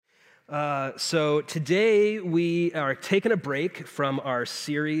So today we are taking a break from our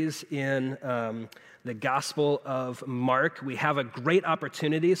series in the Gospel of Mark. We have a great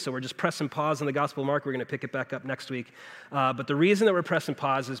opportunity, so we're just pressing pause on the Gospel of Mark. We're going to pick it back up next week. But the reason that we're pressing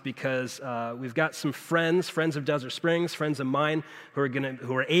pause is because we've got some friends of Desert Springs, friends of mine, who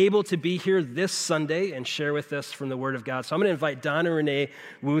are able to be here this Sunday and share with us from the Word of God. So I'm going to invite Don and Renee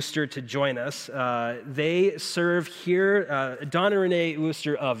Wooster to join us. They serve here. Don and Renee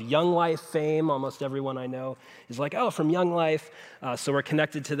Wooster of Young Life fame. Almost everyone I know is like, oh, from Young Life. So we're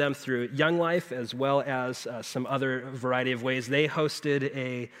connected to them through Young Life as well as some other variety of ways. They hosted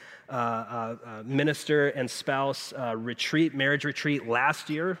a minister and spouse marriage retreat last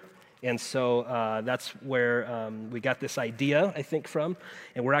year. And so that's where we got this idea, I think, from.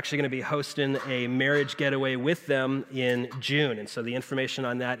 And we're actually going to be hosting a marriage getaway with them in June. And so the information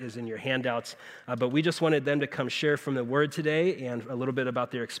on that is in your handouts. But we just wanted them to come share from the Word today and a little bit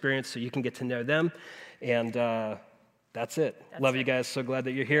about their experience so you can get to know them. And that's it. Love you guys. So glad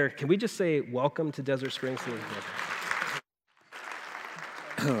that you're here. Can we just say welcome to Desert Springs?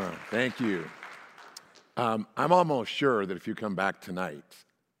 Thank you. I'm almost sure that if you come back tonight,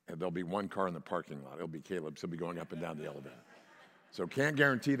 there'll be one car in the parking lot. It'll be Caleb's. He'll be going up and down the elevator. So can't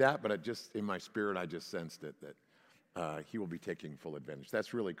guarantee that, but in my spirit, I just sensed it, that he will be taking full advantage.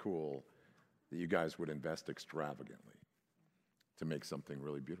 That's really cool that you guys would invest extravagantly to make something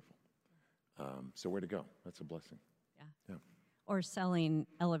really beautiful. So way to go. That's a blessing. Yeah. Or selling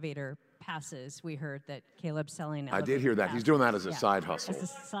elevator passes. We heard that Caleb's selling elevator I did hear that. passes. He's doing that as a side hustle. As a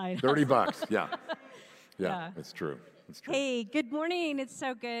side $30, yeah, it's true. Hey, good morning. It's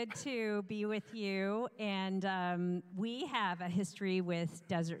so good to be with you. And we have a history with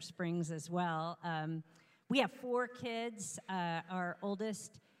Desert Springs as well. We have 4 kids. Our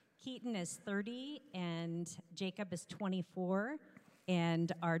oldest, Keaton, is 30, and Jacob is 24,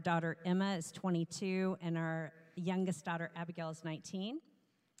 and our daughter, Emma, is 22, and our youngest daughter, Abigail, is 19.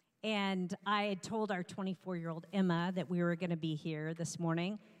 And I had told our 24-year-old Emma that we were going to be here this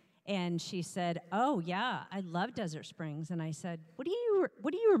morning. And she said, oh, yeah, I love Desert Springs. And I said, what do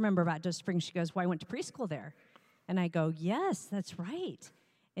you remember about Desert Springs? She goes, well, I went to preschool there. And I go, yes, that's right.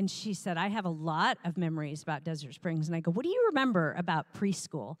 And she said, I have a lot of memories about Desert Springs. And I go, what do you remember about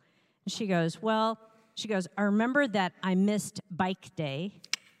preschool? And she goes, I remember that I missed bike day.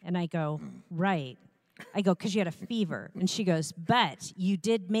 And I go, right. I go, because you had a fever. And she goes, but you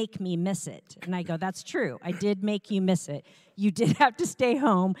did make me miss it. And I go, that's true. I did make you miss it. You did have to stay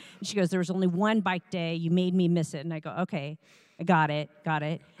home. And she goes, there was only one bike day. You made me miss it. And I go, okay, I got it.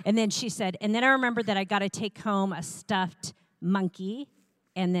 And then she said, and then I remember that I got to take home a stuffed monkey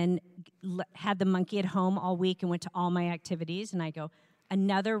and then had the monkey at home all week and went to all my activities. And I go,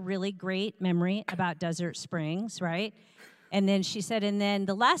 another really great memory about Desert Springs, right? And then she said, and then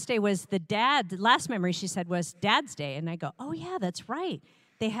the last day was the last memory she said was Dad's Day. And I go, oh, yeah, that's right.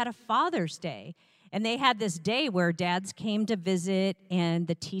 They had a Father's Day. And they had this day where dads came to visit, and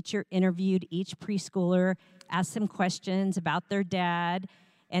the teacher interviewed each preschooler, asked them questions about their dad.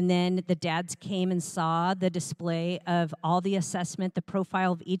 And then the dads came and saw the display of all the assessment, the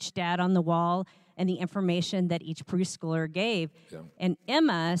profile of each dad on the wall, and the information that each preschooler gave. Yeah. And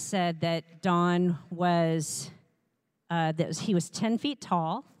Emma said that Don was... he was 10 feet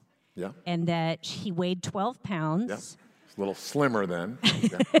tall, and that he weighed 12 pounds. Yeah. It's a little slimmer then.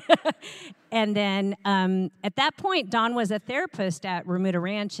 Yeah. And then at that point, Don was a therapist at Remuda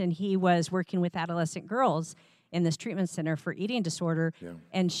Ranch, and he was working with adolescent girls in this treatment center for eating disorder. Yeah.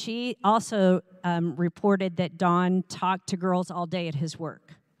 And she also reported that Don talked to girls all day at his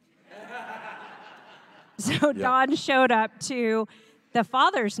work. So Don showed up to the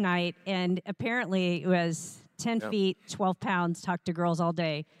Father's Night, and apparently it was 10 feet, 12 pounds, talked to girls all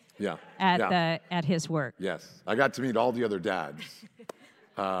day at his work. Yes. I got to meet all the other dads.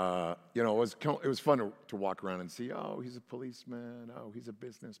 It was fun to walk around and see, oh, he's a policeman, oh, he's a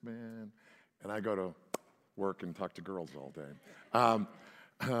businessman. And I go to work and talk to girls all day.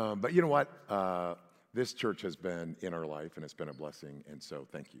 But you know what? This church has been in our life, and it's been a blessing, and so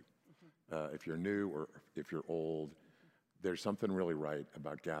thank you. If you're new or if you're old, there's something really right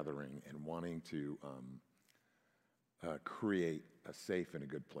about gathering and wanting to create a safe and a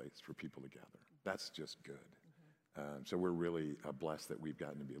good place for people to gather. That's just good. So we're really blessed that we've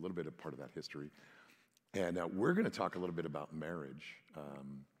gotten to be a little bit of part of that history. And we're going to talk a little bit about marriage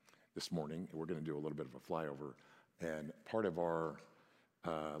this morning. We're going to do a little bit of a flyover. And part of our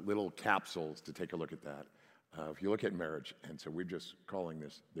little capsules to take a look at that, if you look at marriage, and so we're just calling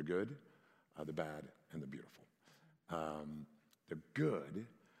this the good, the bad, and the beautiful. The good,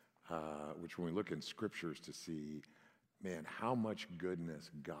 which when we look in scriptures to see, man, how much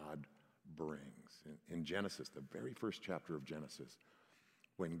goodness God brings. In Genesis, the very first chapter of Genesis,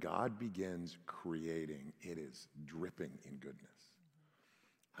 when God begins creating, it is dripping in goodness.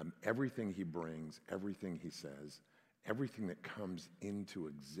 Everything he brings, everything he says, everything that comes into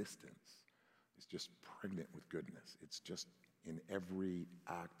existence is just pregnant with goodness. It's just in every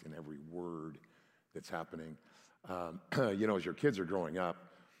act and every word that's happening. As your kids are growing up,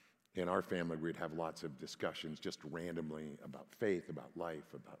 in our family, we'd have lots of discussions just randomly about faith, about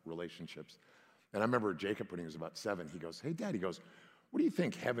life, about relationships. And I remember Jacob, when he was about 7, he goes, "Hey, Dad," he goes, "what do you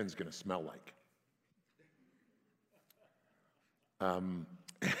think heaven's going to smell like?"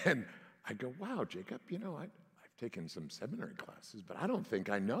 And I go, "Wow, Jacob, I've taken some seminary classes, but I don't think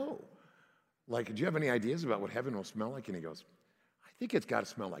I know. Like, do you have any ideas about what heaven will smell like?" And he goes, "I think it's got to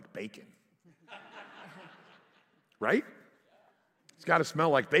smell like bacon." Right? It's got to smell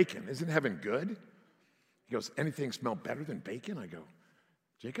like bacon. Isn't heaven good? He goes, "Anything smell better than bacon?" I go,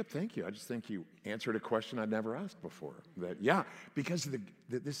 "Jacob, thank you. I just think you answered a question I'd never asked before." Because of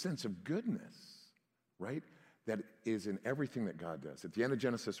this sense of goodness, right? That is in everything that God does. At the end of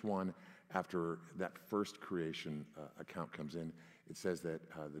Genesis 1, after that first creation account comes in, it says that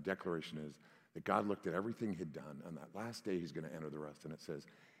the declaration is that God looked at everything he'd done. On that last day, he's going to enter the rest. And it says,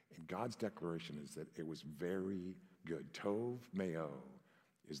 and God's declaration is that it was very good. Tov meo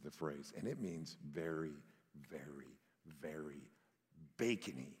is the phrase. And it means very, very, very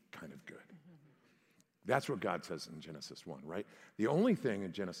bacony kind of good. That's what God says in Genesis 1, right? The only thing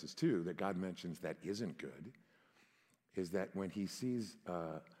in Genesis 2 that God mentions that isn't good is that when he sees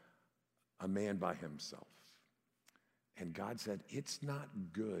a man by himself, and God said, "It's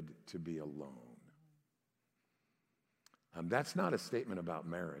not good to be alone." That's not a statement about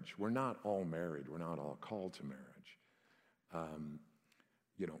marriage. We're not all married. We're not all called to marriage.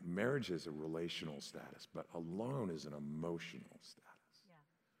 Marriage is a relational status, but alone is an emotional status. Yeah.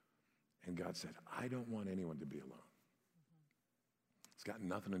 And God said, "I don't want anyone to be alone." It's got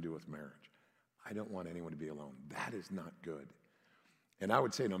nothing to do with marriage. I don't want anyone to be alone. That is not good. And I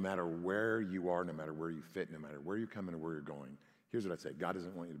would say no matter where you are, no matter where you fit, no matter where you're coming or where you're going, here's what I'd say. God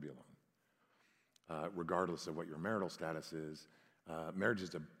doesn't want you to be alone. Regardless of what your marital status is. Marriage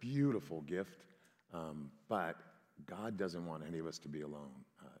is a beautiful gift, but God doesn't want any of us to be alone.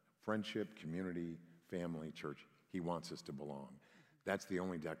 Friendship, community, family, church, he wants us to belong. That's the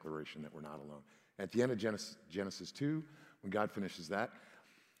only declaration that we're not alone. At the end of Genesis 2, when God finishes that,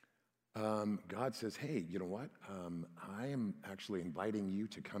 God says, "Hey, you know what? I am actually inviting you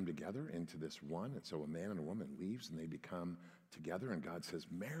to come together into this one." And so a man and a woman leaves and they become together. And God says,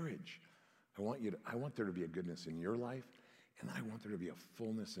 "Marriage, I want there to be a goodness in your life, and then I want there to be a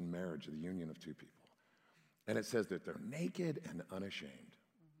fullness in marriage, the union of two people." And it says that they're naked and unashamed.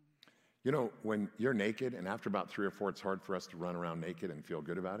 When you're naked, and after about 3 or 4, it's hard for us to run around naked and feel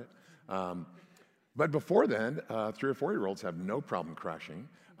good about it. But before then, 3 or 4-year-olds have no problem crashing.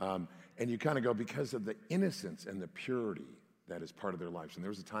 And you kind of go, because of the innocence and the purity that is part of their lives. And there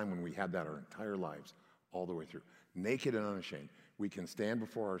was a time when we had that our entire lives, all the way through. Naked and unashamed. We can stand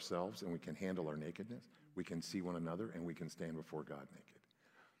before ourselves and we can handle our nakedness. We can see one another and we can stand before God naked.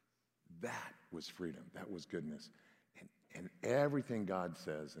 That was freedom. That was goodness. And everything God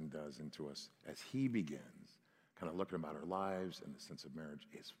says and does into us as he begins, kind of looking about our lives and the sense of marriage,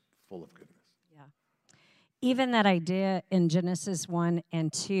 is full of goodness. Yeah. Even that idea in Genesis 1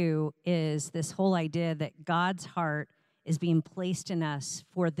 and 2 is this whole idea that God's heart is being placed in us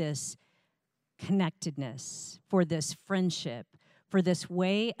for this connectedness, for this friendship, for this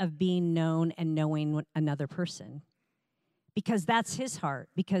way of being known and knowing another person. Because that's his heart,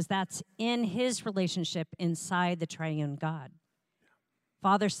 because that's in his relationship inside the triune God.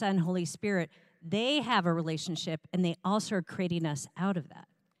 Father, Son, Holy Spirit, they have a relationship, and they also are creating us out of that.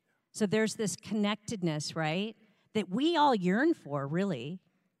 So there's this connectedness, right, that we all yearn for, really.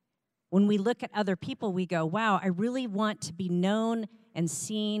 When we look at other people, we go, wow, I really want to be known and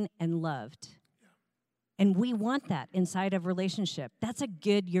seen and loved. Yeah. And we want that inside of relationship. That's a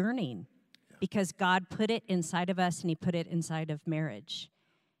good yearning. Because God put it inside of us, and he put it inside of marriage.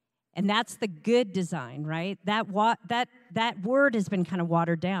 And that's the good design, right? That word has been kind of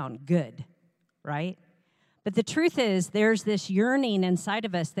watered down, good, right? But the truth is, there's this yearning inside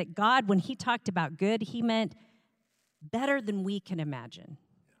of us that God, when he talked about good, he meant better than we can imagine,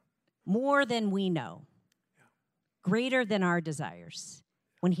 more than we know, greater than our desires,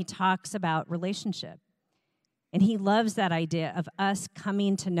 when he talks about relationship. And he loves that idea of us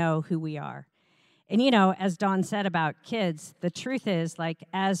coming to know who we are. And, as Dawn said about kids, the truth is,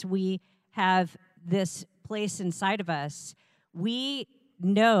 as we have this place inside of us, we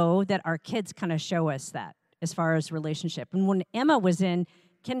know that our kids kind of show us that as far as relationship. And when Emma was in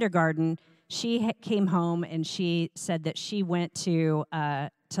kindergarten, she came home and she said that she went to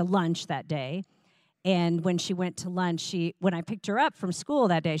lunch that day. And when she went to lunch, when I picked her up from school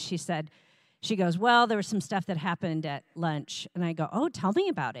that day, she goes, well, there was some stuff that happened at lunch. And I go, oh, tell me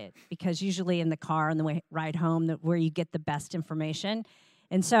about it. Because usually in the car on the ride home, where you get the best information.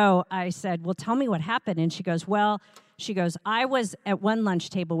 And so I said, well, tell me what happened. And she goes, I was at one lunch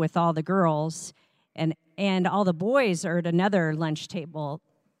table with all the girls, and all the boys are at another lunch table.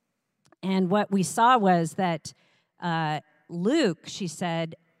 And what we saw was that Luke, she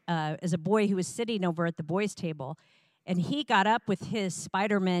said, is a boy who was sitting over at the boys' table, and he got up with his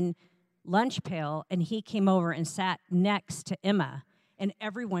Spider-Man lunch pail, and he came over and sat next to Emma, and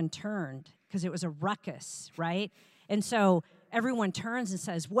everyone turned because it was a ruckus, right? And so everyone turns and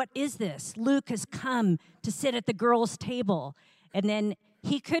says, what is this? Luke has come to sit at the girls' table. And then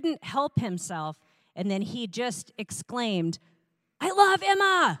he couldn't help himself, and then he just exclaimed, I love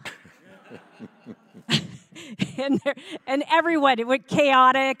Emma! and everyone, it went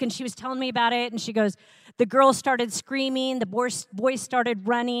chaotic, and she was telling me about it, and she goes, the girls started screaming, the boys started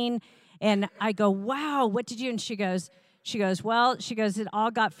running, and I go, wow, what did you, and she goes, it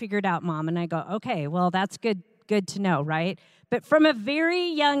all got figured out, Mom. And I go, okay, well, that's good to know, right? But from a very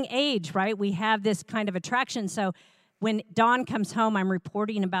young age, right, we have this kind of attraction. So when Dawn comes home, I'm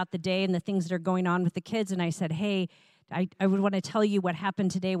reporting about the day and the things that are going on with the kids, and I said, hey, I would want to tell you what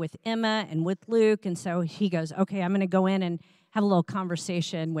happened today with Emma and with Luke. And so he goes, okay, I'm going to go in and have a little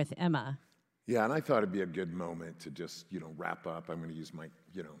conversation with Emma. Yeah, and I thought it'd be a good moment to just, wrap up. I'm going to use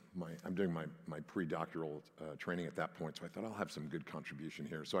I'm doing my pre-doctoral training at that point, so I thought I'll have some good contribution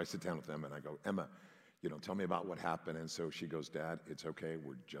here. So I sit down with Emma and I go, Emma, tell me about what happened. And so she goes, Dad, it's okay,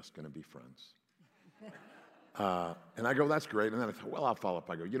 we're just going to be friends. And I go, that's great. And then I thought, well, I'll follow up.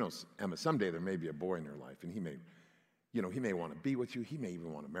 I go, Emma, someday there may be a boy in your life, and he may want to be with you. He may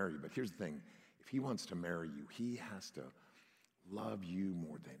even want to marry you. But here's the thing. If he wants to marry you, he has to love you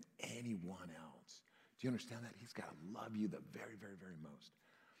more than anyone else. Do you understand that? He's got to love you the very, very, very most.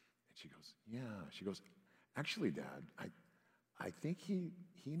 And she goes, yeah. She goes, actually, Dad, I think he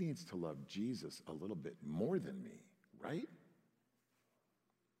needs to love Jesus a little bit more than me, right?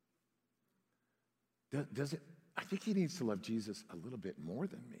 Does it? I think he needs to love Jesus a little bit more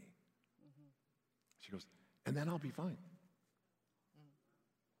than me. Mm-hmm. She goes, and then I'll be fine.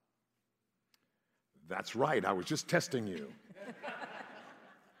 That's right, I was just testing you.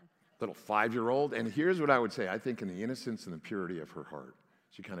 Little 5-year-old, and here's what I would say. I think in the innocence and the purity of her heart,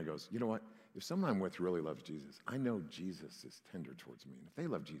 she kind of goes, you know what? If someone I'm with really loves Jesus, I know Jesus is tender towards me. And if they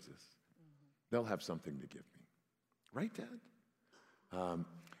love Jesus, they'll have something to give me. Right, Dad?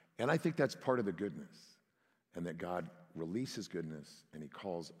 And I think that's part of the goodness, and that God releases goodness, and he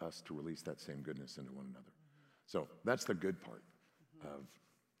calls us to release that same goodness into one another. So that's the good part of.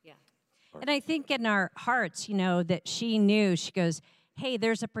 Yeah. And I think in our hearts, that she knew, she goes, hey,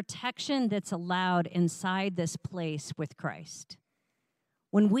 there's a protection that's allowed inside this place with Christ.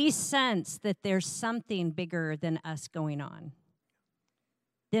 When we sense that there's something bigger than us going on,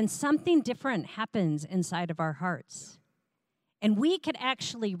 then something different happens inside of our hearts. And we could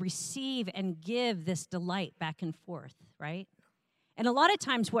actually receive and give this delight back and forth, right? And a lot of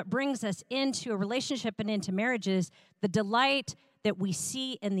times what brings us into a relationship and into marriage is the delight that we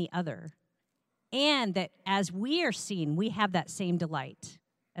see in the other. And that as we are seen, we have that same delight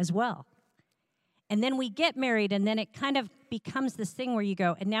as well. And then we get married, and then it kind of becomes this thing where you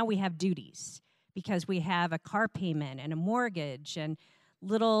go, and now we have duties because we have a car payment and a mortgage and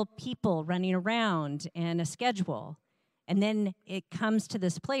little people running around and a schedule. And then it comes to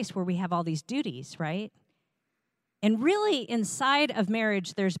this place where we have all these duties, right? And really, inside of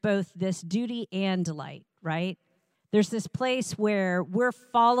marriage, there's both this duty and delight, right? There's this place where we're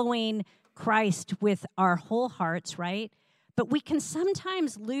following Christ with our whole hearts, right? But we can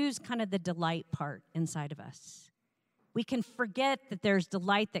sometimes lose kind of the delight part inside of us. We can forget that there's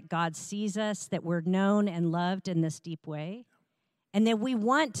delight that God sees us, that we're known and loved in this deep way, and that we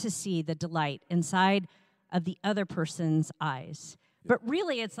want to see the delight inside of the other person's eyes. But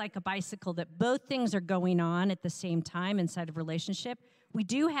really, it's like a bicycle that both things are going on at the same time inside of a relationship. We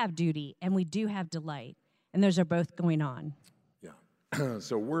do have duty and we do have delight, and those are both going on. Yeah.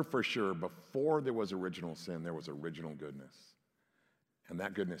 So we're for sure, before there was original sin, there was original goodness. And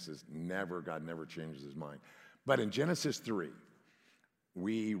that goodness is God never changes his mind. But in Genesis 3,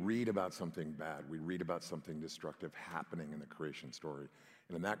 we read about something bad. We read about something destructive happening in the creation story.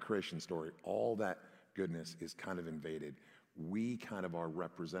 And in that creation story, all that goodness is kind of invaded. We kind of, our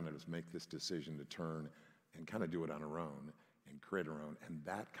representatives, make this decision to turn and kind of do it on our own and create our own. And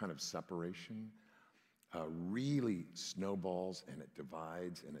that kind of separation really snowballs, and it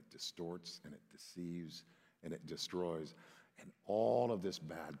divides, and it distorts, and it deceives, and it destroys. And all of this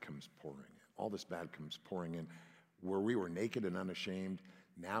bad comes pouring in. All this bad comes pouring in. Where we were naked and unashamed,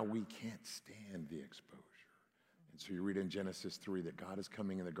 now we can't stand the exposure. And so you read in Genesis 3 that God is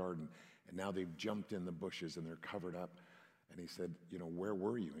coming in the garden, and now they've jumped in the bushes, and they're covered up. And he said, you know, where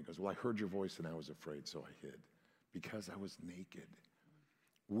were you? And he goes, well, I heard your voice, and I was afraid, so I hid, because I was naked.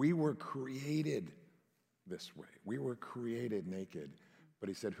 We were created this way. We were created naked. But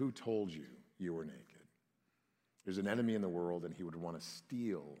he said, who told you you were naked? There's an enemy in the world, and he would want to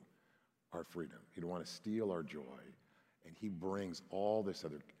steal our freedom. He'd want to steal our joy. And he brings all this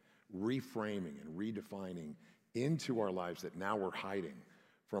other reframing and redefining into our lives that now we're hiding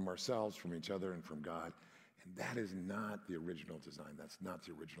from ourselves, from each other, and from God. And that is not the original design. That's not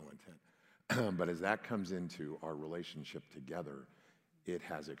the original intent. But as that comes into our relationship together, it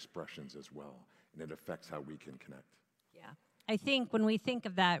has expressions as well. And it affects how we can connect. Yeah. I think when we think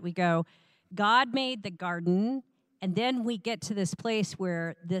of that, we go, God made the garden, and then we get to this place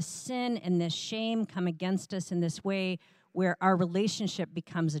where this sin and this shame come against us in this way where our relationship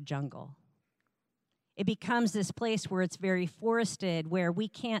becomes a jungle. It becomes this place where it's very forested, where we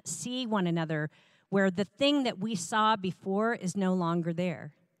can't see one another, where the thing that we saw before is no longer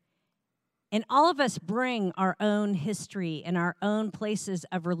there. And all of us bring our own history and our own places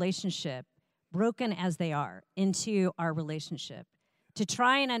of relationship, broken as they are, into our relationship. To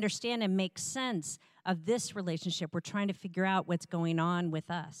try and understand and make sense of this relationship, we're trying to figure out what's going on with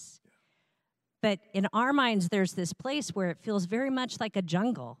us. But in our minds, there's this place where it feels very much like a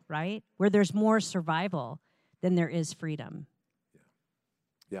jungle, right? Where there's more survival than there is freedom.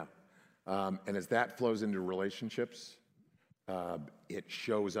 Yeah. And as that flows into relationships, it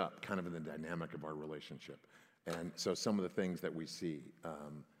shows up kind of in the dynamic of our relationship. And so some of the things that we see,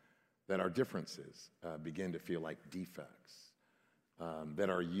 that our differences begin to feel like defects,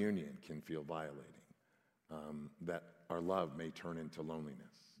 that our union can feel violating, that our love may turn into loneliness.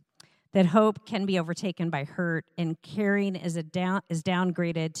 That hope can be overtaken by hurt, and caring is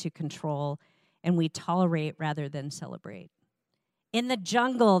downgraded to control, and we tolerate rather than celebrate. In the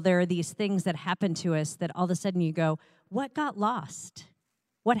jungle, there are these things that happen to us that all of a sudden you go, what got lost?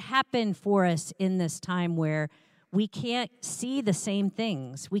 What happened for us in this time where we can't see the same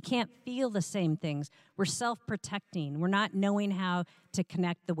things? We can't feel the same things. We're self-protecting. We're not knowing how to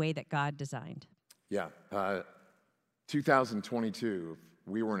connect the way that God designed. Yeah. 2022,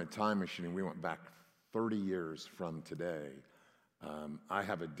 we were in a time machine and we went back 30 years from today. I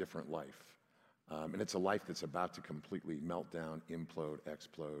have a different life. And it's a life that's about to completely melt down, implode,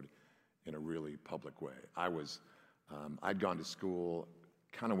 explode in a really public way. I'd gone to school,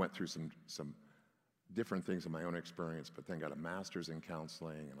 kind of went through some different things in my own experience, but then got a master's in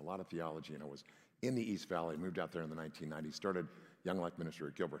counseling and a lot of theology, and I was in the East Valley, moved out there in the 1990s, started Young Life Ministry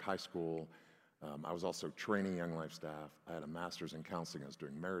at Gilbert High School. I was also training Young Life staff. I had a master's in counseling. I was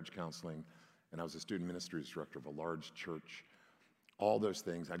doing marriage counseling, and I was a student ministries director of a large church. All those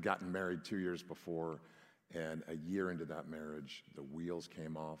things. I'd gotten married 2 years before, and a year into that marriage, the wheels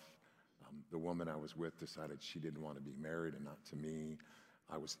came off. The woman I was with decided she didn't want to be married, and not to me.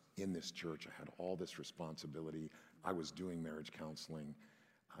 I was in this church. I had all this responsibility. I was doing marriage counseling,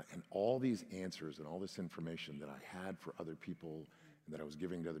 and all these answers and all this information that I had for other people and that I was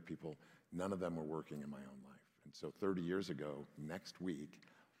giving to other people, none of them were working in my own life. And so 30 years ago, next week,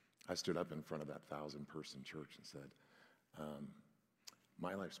 I stood up in front of that 1,000-person church and said,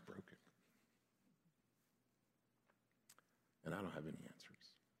 my life's broken. And I don't have any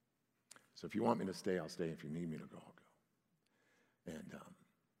answers. So if you want me to stay, I'll stay. If you need me to go, I'll go.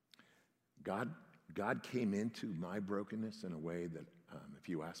 And God came into my brokenness in a way that if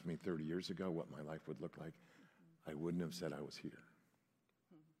you asked me 30 years ago what my life would look like, I wouldn't have said I was here.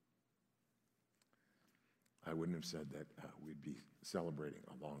 I wouldn't have said that we'd be celebrating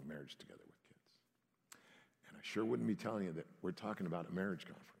a long marriage together with kids. And I sure wouldn't be telling you that we're talking about a marriage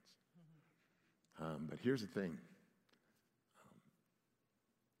conference. But here's the thing.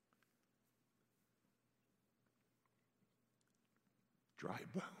 Dry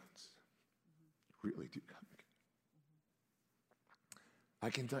bones really do come together. I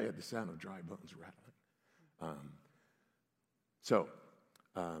can tell you the sound of dry bones rattling.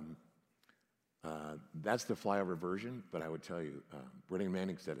 That's the flyover version, but I would tell you, Brittany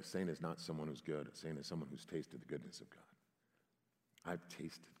Manning said, a saint is not someone who's good, a saint is someone who's tasted the goodness of God. I've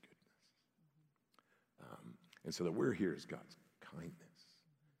tasted goodness. And so that we're here is God's kindness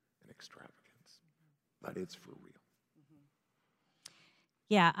and extravagance, but it's for real.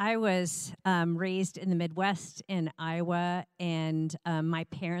 Yeah, I was raised in the Midwest in Iowa, and my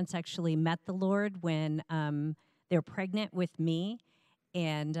parents actually met the Lord when they were pregnant with me.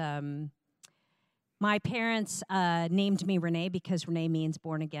 And my parents named me Renee because Renee means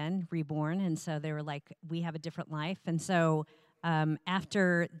born again, reborn. And so they were like, we have a different life. And so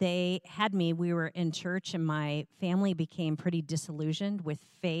after they had me, we were in church, and my family became pretty disillusioned with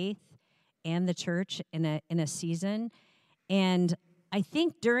faith and the church in a season. And I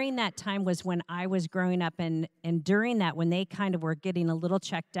think during that time was when I was growing up, and during that, when they kind of were getting a little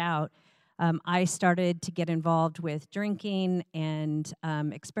checked out, I started to get involved with drinking and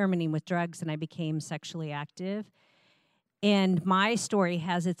experimenting with drugs, and I became sexually active. And my story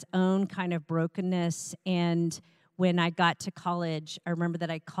has its own kind of brokenness. And when I got to college, I remember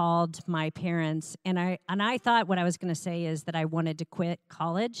that I called my parents, and I thought what I was going to say is that I wanted to quit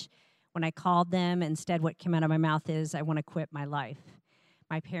college. When I called them, instead what came out of my mouth is, I want to quit my life.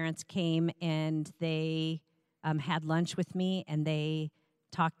 My parents came and they had lunch with me, and they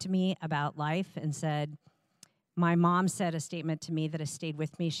talked to me about life and said, my mom said a statement to me that has stayed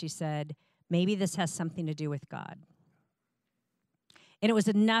with me. She said, maybe this has something to do with God. And it was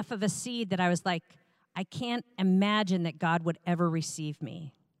enough of a seed that I was like, I can't imagine that God would ever receive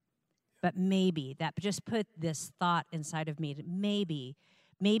me. But maybe, that just put this thought inside of me, that maybe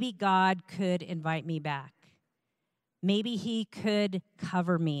God could invite me back. Maybe he could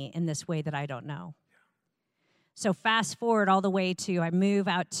cover me in this way that I don't know. So fast forward all the way to, I move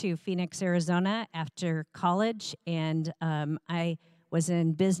out to Phoenix, Arizona after college, and I was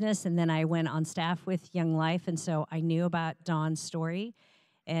in business, and then I went on staff with Young Life, and so I knew about Don's story.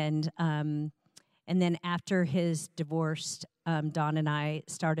 And then after his divorce, Don and I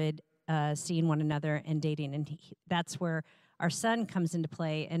started seeing one another and dating, and that's where our son comes into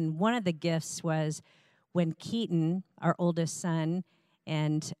play. And one of the gifts was when Keaton, our oldest son,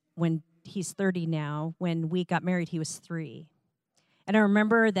 and when he's 30 now, when we got married, he was 3. And I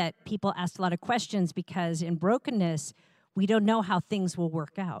remember that people asked a lot of questions because in brokenness, we don't know how things will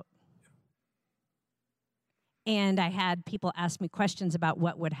work out. And I had people ask me questions about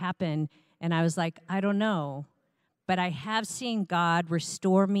what would happen, and I was like, I don't know. But I have seen God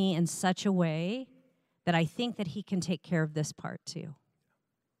restore me in such a way that I think that he can take care of this part too.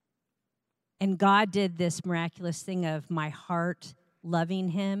 And God did this miraculous thing of my heart loving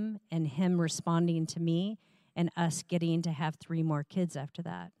him and him responding to me and us getting to have 3 more kids after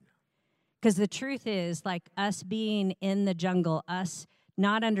that. Because the truth is, like, us being in the jungle, us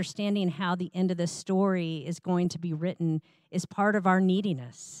not understanding how the end of the story is going to be written is part of our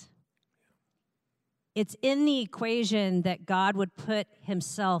neediness. It's in the equation that God would put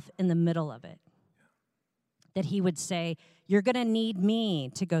himself in the middle of it. That he would say, you're going to need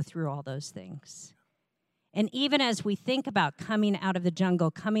me to go through all those things. And even as we think about coming out of the jungle,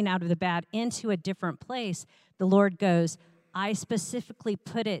 coming out of the bad into a different place, the Lord goes, I specifically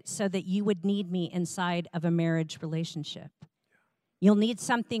put it so that you would need me inside of a marriage relationship. You'll need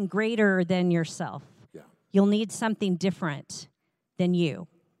something greater than yourself. Yeah. You'll need something different than you.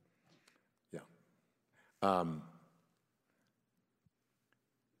 Yeah.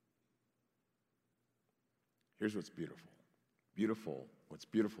 Here's what's beautiful. What's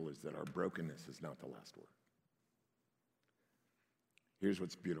beautiful is that our brokenness is not the last word. Here's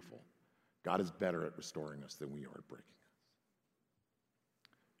what's beautiful. God is better at restoring us than we are at breaking us.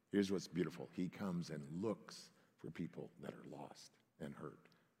 Here's what's beautiful. He comes and looks for people that are lost and hurt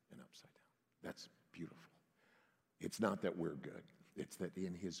and upside down. That's beautiful. It's not that we're good. It's that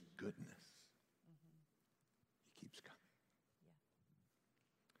in his goodness, he keeps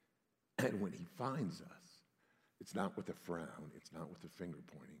coming. And when he finds us, it's not with a frown. It's not with a finger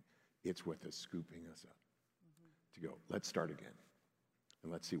pointing. It's with a scooping us up to go, let's start again.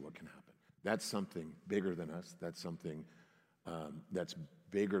 And let's see what can happen. That's something bigger than us. That's something that's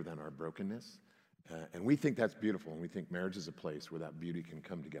bigger than our brokenness. And we think that's beautiful. And we think marriage is a place where that beauty can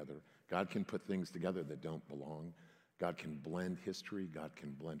come together. God can put things together that don't belong. God can blend history. God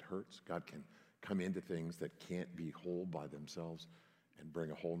can blend hurts. God can come into things that can't be whole by themselves and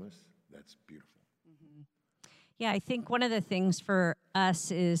bring a wholeness. That's beautiful. Mm-hmm. Yeah, I think one of the things for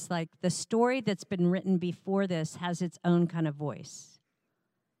us is like the story that's been written before this has its own kind of voice.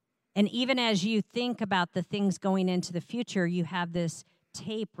 And even as you think about the things going into the future, you have this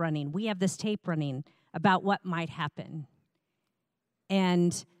tape running. We have this tape running about what might happen.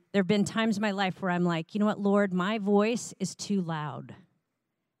 And there have been times in my life where I'm like, you know what, Lord, my voice is too loud.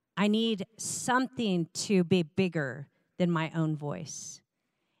 I need something to be bigger than my own voice.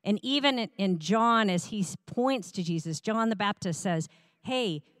 And even in John, as he points to Jesus, John the Baptist says,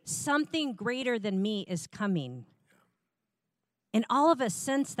 hey, something greater than me is coming. And all of us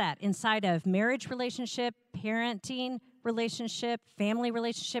sense that inside of marriage relationship, parenting relationship, family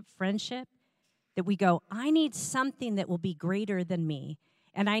relationship, friendship, that we go, I need something that will be greater than me.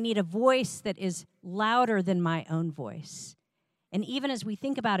 And I need a voice that is louder than my own voice. And even as we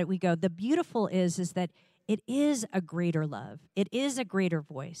think about it, we go, the beautiful is that it is a greater love. It is a greater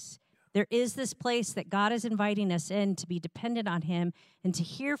voice. There is this place that God is inviting us in to be dependent on him and to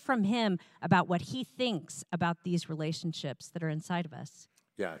hear from him about what he thinks about these relationships that are inside of us.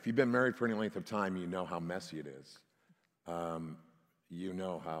 Yeah, if you've been married for any length of time, you know how messy it is. You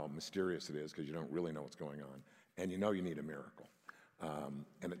know how mysterious it is because you don't really know what's going on. And you know you need a miracle.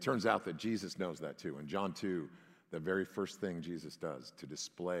 And it turns out that Jesus knows that too. In John 2, the very first thing Jesus does to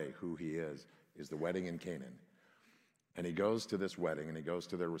display who he is the wedding in Canaan. And he goes to this wedding, and he goes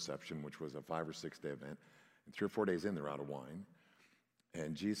to their reception, which was a 5 or 6 day event. And 3 or 4 days in, they're out of wine.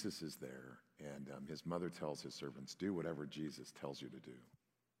 And Jesus is there, and his mother tells his servants, do whatever Jesus tells you to do.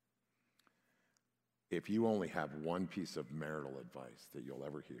 If you only have one piece of marital advice that you'll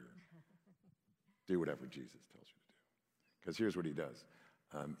ever hear, do whatever Jesus tells you to do. Because here's what he does.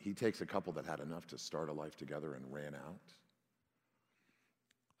 He takes a couple that had enough to start a life together and ran out.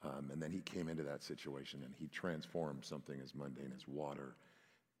 And then he came into that situation and he transformed something as mundane as water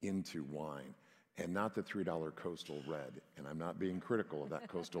into wine. And not the $3 Coastal Red. And I'm not being critical of that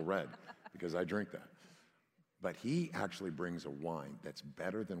Coastal Red because I drink that. But he actually brings a wine that's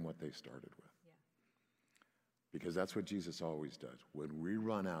better than what they started with. Yeah. Because that's what Jesus always does. When we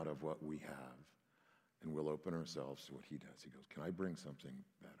run out of what we have and we'll open ourselves to what he does, he goes, can I bring something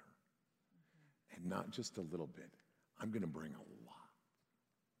better? Mm-hmm. And not just a little bit. I'm going to bring a lot.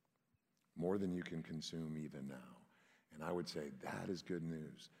 More than you can consume even now. And I would say that is good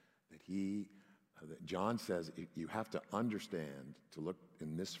news. That John says you have to understand, to look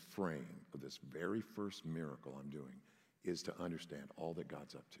in this frame of this very first miracle I'm doing, is to understand all that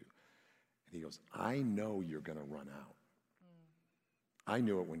God's up to. And he goes, I know you're going to run out. I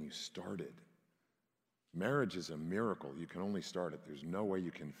knew it when you started. Marriage is a miracle. You can only start it. There's no way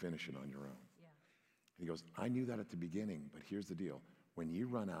you can finish it on your own. Yeah. He goes, I knew that at the beginning, but here's the deal. When you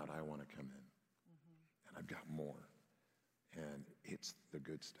run out, I want to come in. Mm-hmm. And I've got more. And it's the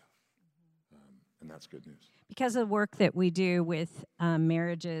good stuff. Mm-hmm. And that's good news. Because of the work that we do with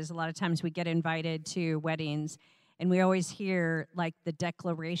marriages, a lot of times we get invited to weddings, and we always hear like the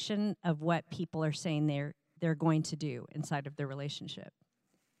declaration of what people are saying they're going to do inside of their relationship.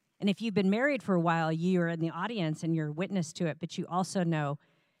 And if you've been married for a while, you're in the audience and you're witness to it, but you also know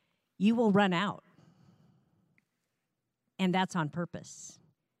you will run out. And that's on purpose,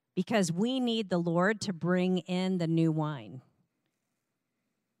 because we need the Lord to bring in the new wine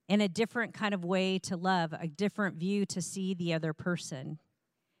and a different kind of way to love, a different view to see the other person.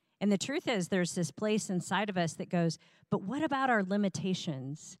 And the truth is, there's this place inside of us that goes, but what about our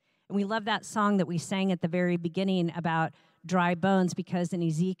limitations? And we love that song that we sang at the very beginning about dry bones, because in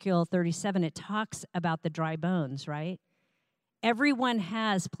Ezekiel 37, it talks about the dry bones, right? Everyone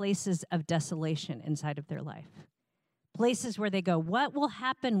has places of desolation inside of their life. Places where they go, what will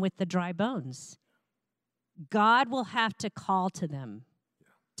happen with the dry bones? God will have to call to them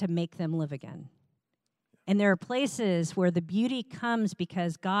to make them live again. And there are places where the beauty comes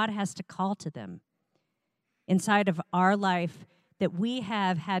because God has to call to them inside of our life, that we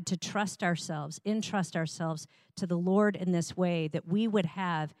have had to entrust ourselves to the Lord in this way, that we would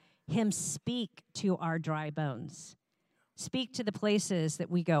have him speak to our dry bones. Speak to the places that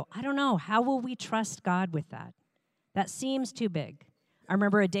we go, I don't know, how will we trust God with that? That seems too big. I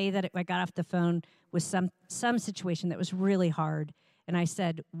remember a day that I got off the phone with some situation that was really hard, and I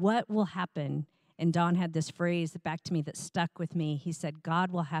said, what will happen? And Don had this phrase back to me that stuck with me. He said,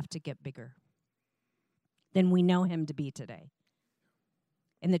 God will have to get bigger than we know him to be today.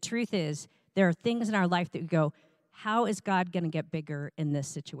 And the truth is, there are things in our life that we go, how is God going to get bigger in this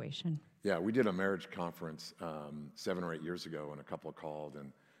situation? Yeah, we did a marriage conference 7 or 8 years ago, and a couple called,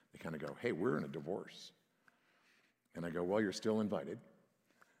 and they kind of go, hey, we're in a divorce. And I go, well, you're still invited.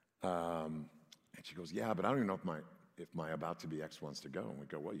 And she goes, yeah, but I don't even know if my about-to-be ex wants to go. And we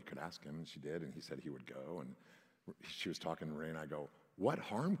go, well, you could ask him. And she did, and he said he would go. And she was talking to Ray, and I go, what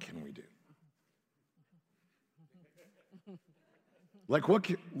harm can we do?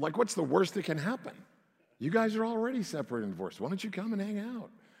 What's the worst that can happen? You guys are already separated and divorced. Why don't you come and hang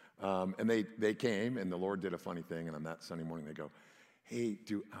out? And they came, and the Lord did a funny thing. And on that Sunday morning, they go, hey,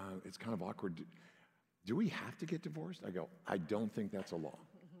 it's kind of awkward. Do we have to get divorced? I go, I don't think that's a law.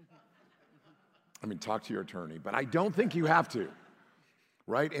 I mean, talk to your attorney, but I don't think you have to,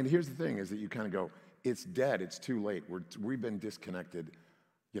 right? And here's the thing, is that you kind of go, it's dead, it's too late. We've been disconnected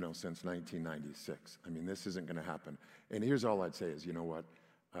since 1996. I mean, this isn't going to happen. And here's all I'd say is, you know what?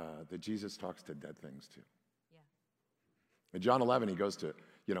 That Jesus talks to dead things too. Yeah. In John 11, he goes to,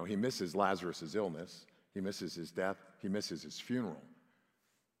 he misses Lazarus' illness. He misses his death. He misses his funeral.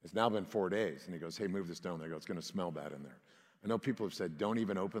 It's now been 4 days. And he goes, hey, move the stone. They go, it's going to smell bad in there. I know people have said, don't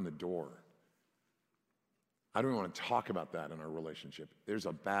even open the door. I don't even want to talk about that in our relationship. There's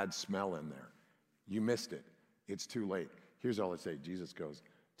a bad smell in there. You missed it. It's too late. Here's all I say. Jesus goes,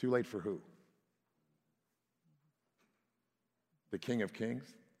 too late for who? The King of Kings,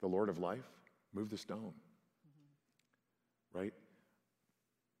 the Lord of life? Move the stone. Right?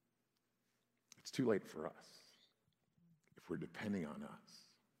 It's too late for us. If we're depending on us,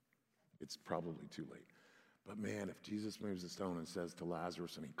 it's probably too late. But man, if Jesus moves the stone and says to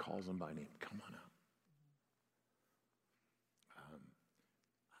Lazarus and he calls him by name, come on out.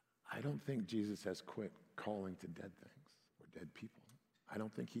 I don't think Jesus has quit calling to dead things or dead people. I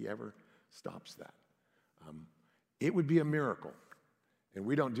don't think he ever stops that. It would be a miracle. And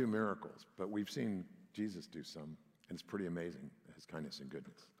we don't do miracles, but we've seen Jesus do some, and it's pretty amazing, his kindness and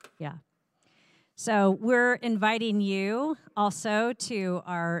goodness. Yeah. So we're inviting you also to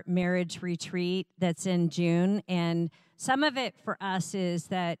our marriage retreat that's in June. And some of it for us is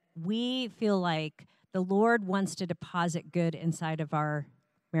that we feel like the Lord wants to deposit good inside of our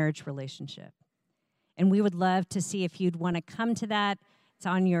marriage relationship. And we would love to see if you'd want to come to that.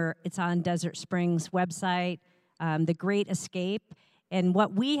 It's on Desert Springs website, The Great Escape. And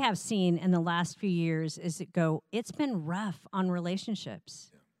what we have seen in the last few years is it's been rough on relationships.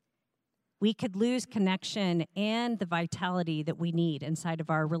 Yeah. We could lose connection and the vitality that we need inside of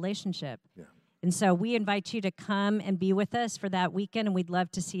our relationship. Yeah. And so we invite you to come and be with us for that weekend, and we'd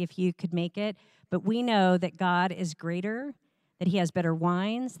love to see if you could make it. But we know that God is greater, that he has better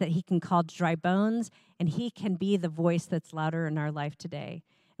wines, that he can call dry bones, and he can be the voice that's louder in our life today.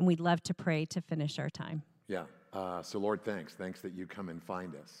 And we'd love to pray to finish our time. Yeah. So Lord, thanks. Thanks that you come and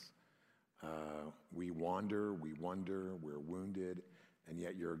find us. We wander, we wonder, we're wounded, and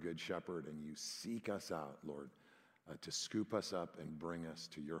yet you're a good shepherd, and you seek us out, Lord, to scoop us up and bring us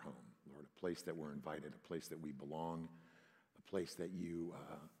to your home, Lord, a place that we're invited, a place that we belong, a place that you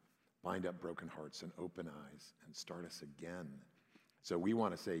bind up broken hearts and open eyes and start us again. So we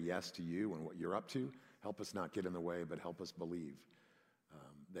want to say yes to you and what you're up to. Help us not get in the way, but help us believe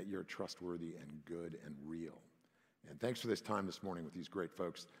that you're trustworthy and good and real. And thanks for this time this morning with these great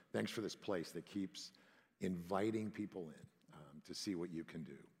folks. Thanks for this place that keeps inviting people in to see what you can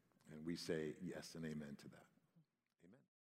do. And we say yes and amen to that.